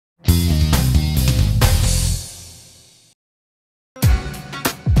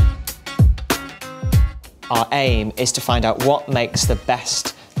our aim is to find out what makes the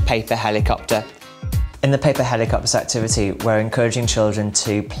best paper helicopter. In the paper helicopters activity, we're encouraging children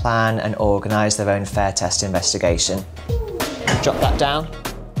to plan and organise their own fair test investigation. Drop that down.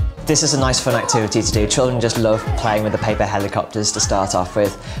 This is a nice fun activity to do. Children just love playing with the paper helicopters to start off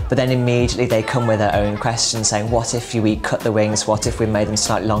with, but then immediately they come with their own questions saying, what if we cut the wings, what if we made them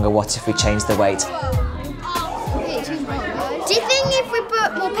slightly longer, what if we changed the weight? Do you think if we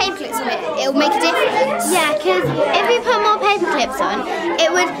put more paper clips on it, it'll make a difference? Yeah, because if we put more paper clips on,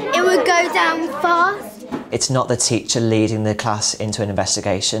 it would go down fast. It's not the teacher leading the class into an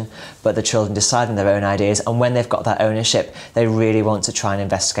investigation, but the children deciding their own ideas, and when they've got that ownership, they really want to try and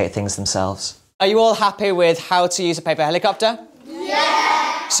investigate things themselves. Are you all happy with how to use a paper helicopter?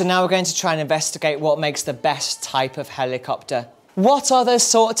 Yeah! So now we're going to try and investigate what makes the best type of helicopter. What are those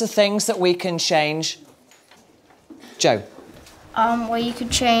sorts of things that we can change? Joe? Well, you could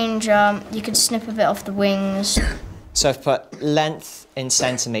change, you could snip a bit off the wings. So I've put length in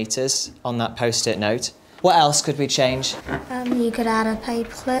centimetres on that post-it note. What else could we change? You could add a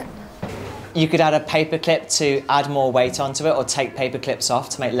paper clip. You could add a paper clip to add more weight onto it, or take paper clips off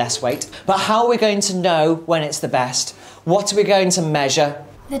to make less weight. But how are we going to know when it's the best? What are we going to measure?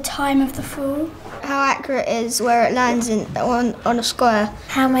 The time of the fall. How accurate is where it lands on a square.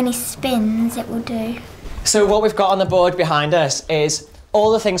 How many spins it will do. So what we've got on the board behind us is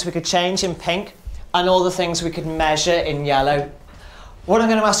all the things we could change in pink and all the things we could measure in yellow. What I'm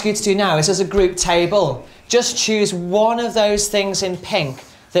going to ask you to do now is, as a group table, just choose one of those things in pink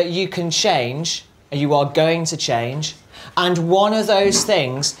that you can change, and you are going to change, and one of those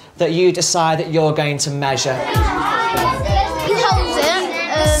things that you decide that you're going to measure. You hold it,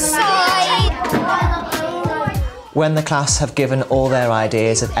 When the class have given all their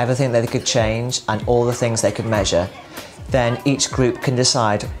ideas of everything that they could change and all the things they could measure, then each group can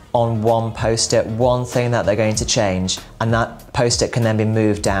decide on one post-it, one thing that they're going to change, and that post-it can then be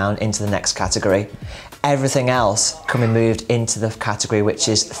moved down into the next category. Everything else can be moved into the category which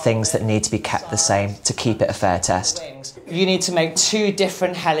is things that need to be kept the same to keep it a fair test. You need to make 2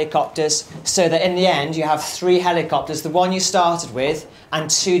 different helicopters so that in the end you have 3 helicopters, the one you started with, and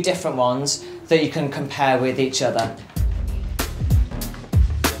 2 different ones that you can compare with each other.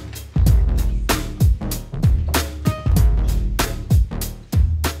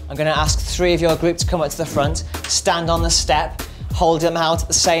 I'm going to ask 3 of your group to come up to the front, stand on the step, hold them out at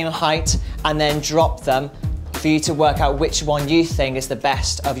the same height, and then drop them for you to work out which one you think is the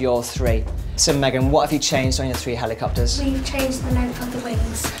best of your 3. So Megan, what have you changed on your 3 helicopters? We've changed the length of the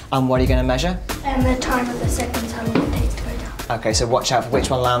wings. And what are you going to measure? And the time of the seconds, how long it takes to go down. Okay, so watch out for which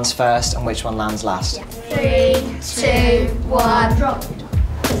one lands first and which one lands last. Yeah. 3, 2, 1, drop.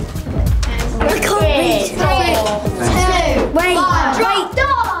 I can't read. 3, 2, wait,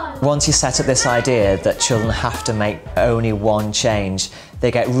 drop. Once you set up this idea that children have to make only one change, they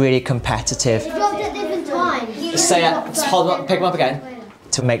get really competitive. dropped at different times. Say it, hold them up, pick them up again.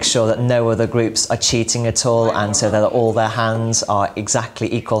 To make sure that no other groups are cheating at all, and so that all their hands are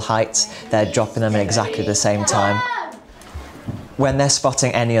exactly equal height, they're dropping them at exactly the same time. When they're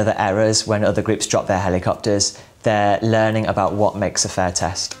spotting any other errors, when other groups drop their helicopters, they're learning about what makes a fair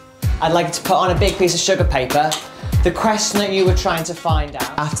test. I'd like to put on a big piece of sugar paper the question that you were trying to find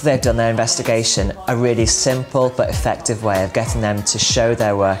out. After they've done their investigation, a really simple but effective way of getting them to show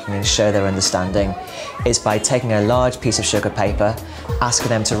their working and show their understanding is by taking a large piece of sugar paper, asking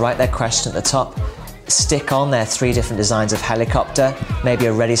them to write their question at the top, stick on their 3 different designs of helicopter, maybe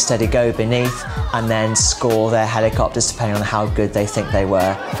a ready, steady, go beneath, and then score their helicopters depending on how good they think they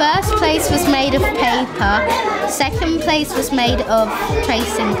were. First place was made of paper, second place was made of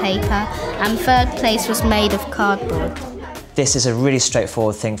tracing paper, and third place was made of cardboard. This is a really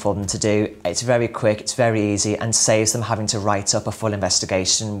straightforward thing for them to do. It's very quick, it's very easy, and saves them having to write up a full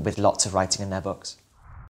investigation with lots of writing in their books.